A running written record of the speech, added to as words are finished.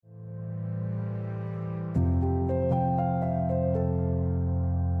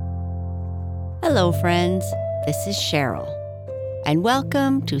Hello, friends. This is Cheryl, and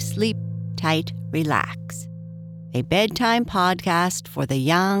welcome to Sleep Tight, Relax, a bedtime podcast for the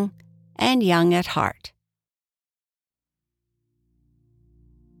young and young at heart.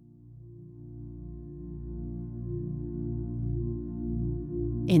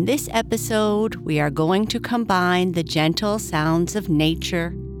 In this episode, we are going to combine the gentle sounds of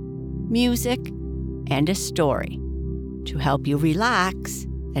nature, music, and a story to help you relax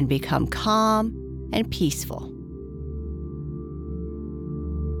and become calm and peaceful.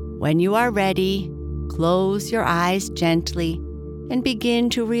 When you are ready, close your eyes gently and begin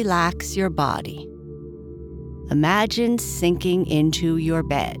to relax your body. Imagine sinking into your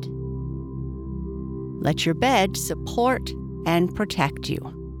bed. Let your bed support and protect you.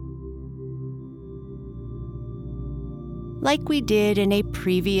 Like we did in a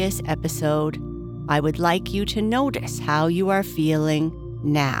previous episode, I would like you to notice how you are feeling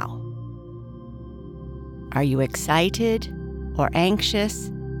now. Are you excited or anxious,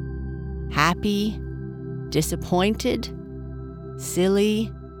 happy, disappointed,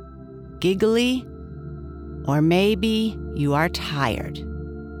 silly, giggly, or maybe you are tired?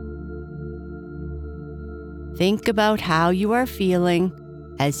 Think about how you are feeling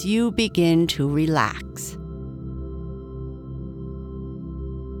as you begin to relax.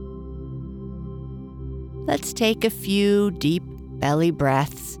 Let's take a few deep belly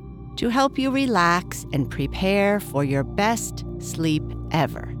breaths to help you relax and prepare for your best sleep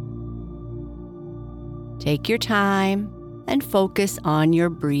ever. Take your time and focus on your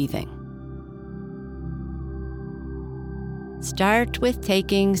breathing. Start with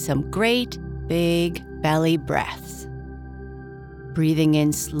taking some great big belly breaths. Breathing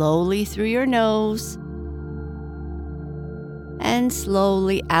in slowly through your nose and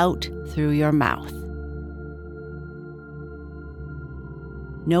slowly out through your mouth.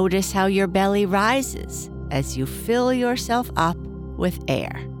 Notice how your belly rises as you fill yourself up with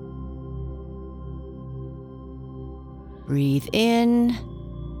air. Breathe in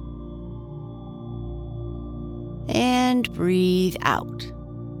and breathe out.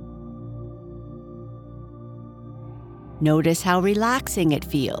 Notice how relaxing it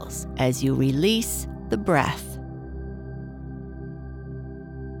feels as you release the breath.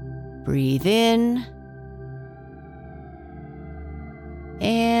 Breathe in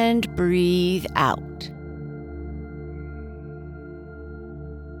and breathe out.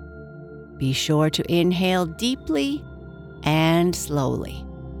 Be sure to inhale deeply and slowly.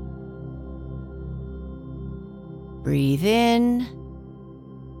 Breathe in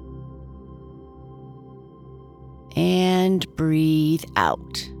and breathe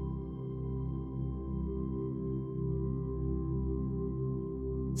out.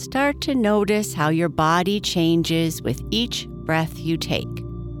 Start to notice how your body changes with each breath you take.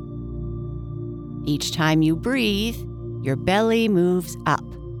 Each time you breathe, your belly moves up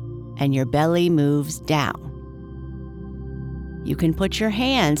and your belly moves down. You can put your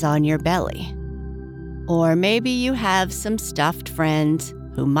hands on your belly. Or maybe you have some stuffed friends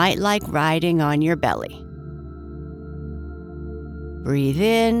who might like riding on your belly. Breathe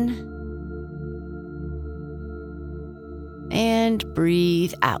in and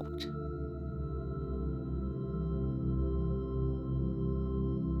breathe out.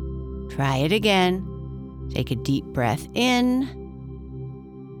 Try it again. Take a deep breath in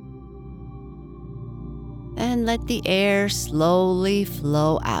and let the air slowly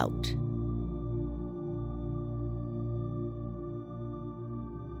flow out.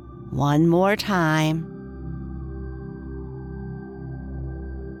 One more time.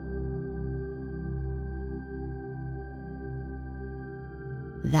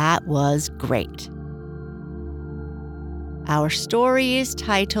 That was great. Our story is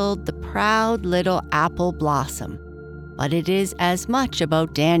titled The Proud Little Apple Blossom, but it is as much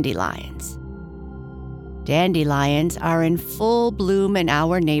about dandelions. Dandelions are in full bloom in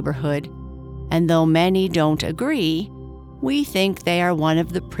our neighborhood, and though many don't agree, we think they are one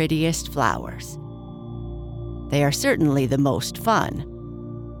of the prettiest flowers. They are certainly the most fun.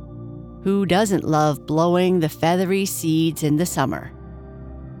 Who doesn't love blowing the feathery seeds in the summer?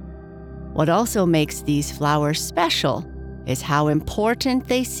 What also makes these flowers special is how important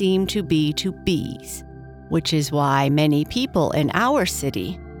they seem to be to bees, which is why many people in our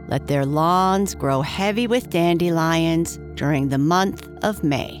city let their lawns grow heavy with dandelions during the month of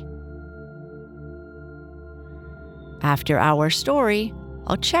May. After our story,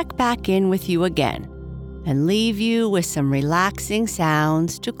 I'll check back in with you again and leave you with some relaxing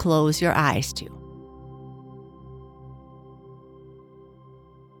sounds to close your eyes to.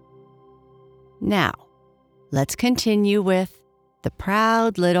 Now, let's continue with The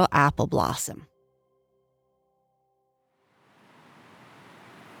Proud Little Apple Blossom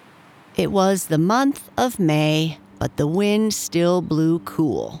It was the month of May, but the wind still blew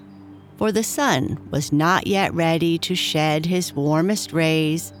cool, for the sun was not yet ready to shed his warmest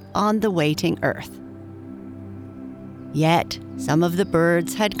rays on the waiting earth. Yet some of the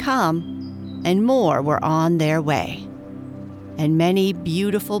birds had come, and more were on their way, and many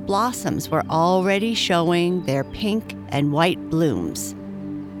beautiful blossoms were already showing their pink and white blooms,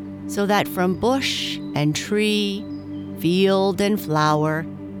 so that from bush and tree, field and flower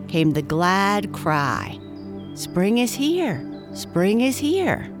came the glad cry, "Spring is here! Spring is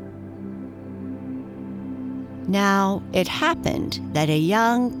here!" Now it happened that a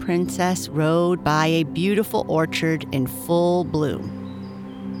young princess rode by a beautiful orchard in full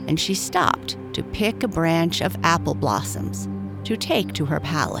bloom, and she stopped to pick a branch of apple blossoms to take to her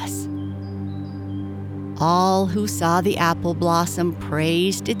palace. All who saw the apple blossom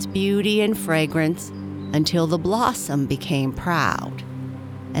praised its beauty and fragrance until the blossom became proud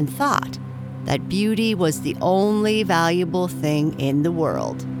and thought that beauty was the only valuable thing in the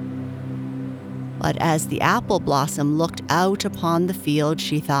world. But as the apple blossom looked out upon the field,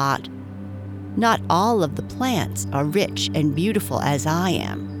 she thought, "Not all of the plants are rich and beautiful as I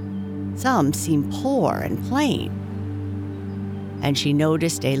am. Some seem poor and plain." And she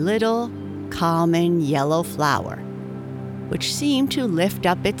noticed a little, common yellow flower, which seemed to lift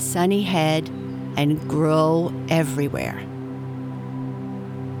up its sunny head and grow everywhere.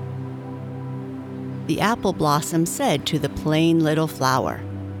 The apple blossom said to the plain little flower,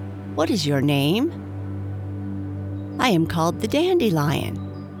 "What is your name?" "I am called the dandelion,"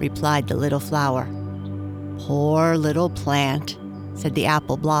 replied the little flower. "Poor little plant," said the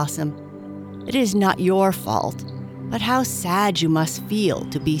apple blossom. "It is not your fault, but how sad you must feel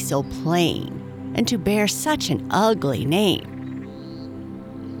to be so plain and to bear such an ugly name."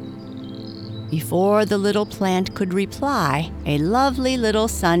 Before the little plant could reply, a lovely little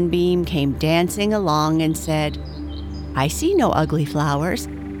sunbeam came dancing along and said, "I see no ugly flowers.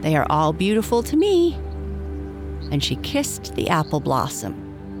 They are all beautiful to me." And she kissed the apple blossom,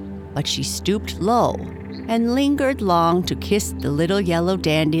 but she stooped low and lingered long to kiss the little yellow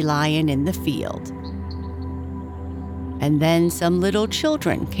dandelion in the field. And then some little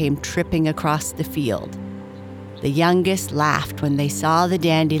children came tripping across the field. The youngest laughed when they saw the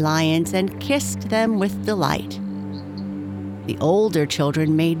dandelions and kissed them with delight. The older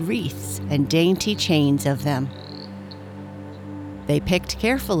children made wreaths and dainty chains of them. They picked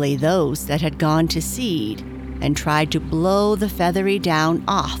carefully those that had gone to seed and tried to blow the feathery down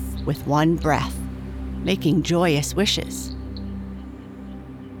off with one breath, making joyous wishes.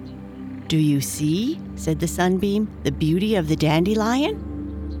 "Do you see," said the sunbeam, "the beauty of the dandelion?"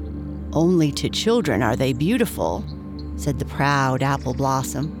 "Only to children are they beautiful," said the proud apple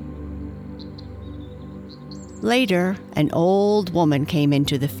blossom. Later, an old woman came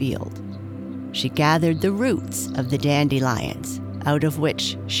into the field. She gathered the roots of the dandelions, out of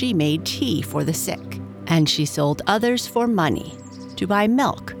which she made tea for the sick, and she sold others for money to buy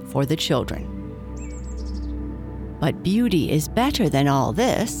milk for the children. "But beauty is better than all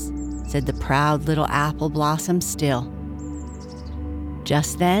this," said the proud little apple blossom still.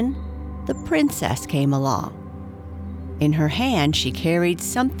 Just then, the princess came along. In her hand, she carried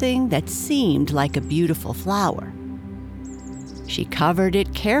something that seemed like a beautiful flower. She covered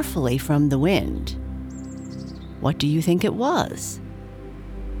it carefully from the wind. What do you think it was?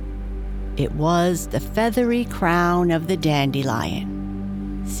 It was the feathery crown of the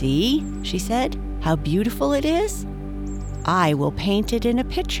dandelion. "See," she said, "how beautiful it is? I will paint it in a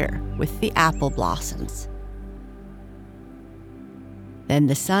picture with the apple blossoms." Then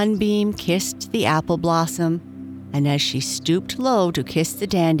the sunbeam kissed the apple blossom, and as she stooped low to kiss the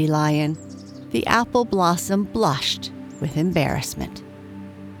dandelion, the apple blossom blushed with embarrassment.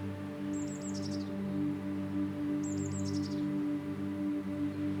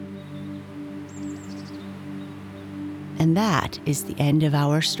 And that is the end of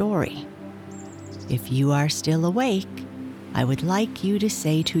our story. If you are still awake, I would like you to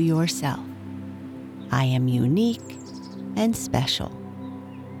say to yourself, "I am unique and special.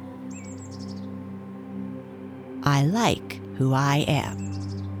 I like who I am.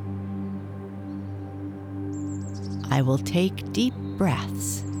 I will take deep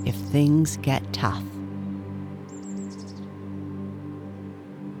breaths if things get tough.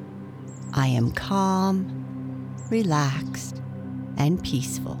 I am calm, relaxed, and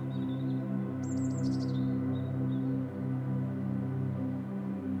peaceful.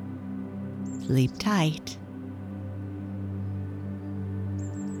 Sleep tight.